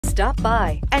Stop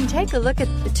by and take a look at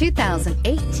the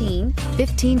 2018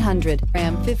 1500.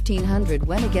 Ram 1500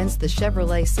 went against the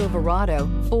Chevrolet Silverado,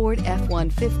 Ford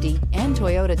F-150, and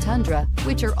Toyota Tundra,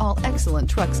 which are all excellent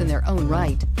trucks in their own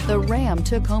right. The Ram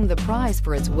took home the prize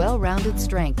for its well-rounded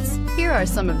strengths. Here are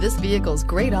some of this vehicle's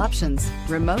great options: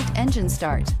 remote engine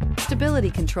start,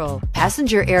 stability control,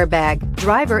 passenger airbag,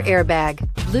 driver airbag,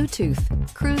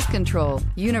 Bluetooth, cruise control,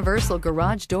 universal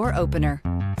garage door opener,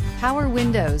 power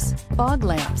windows, fog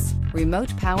lamps, remote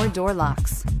power door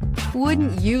locks.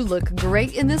 Wouldn't you look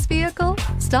great in this vehicle?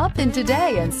 Stop in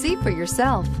today and see for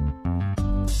yourself.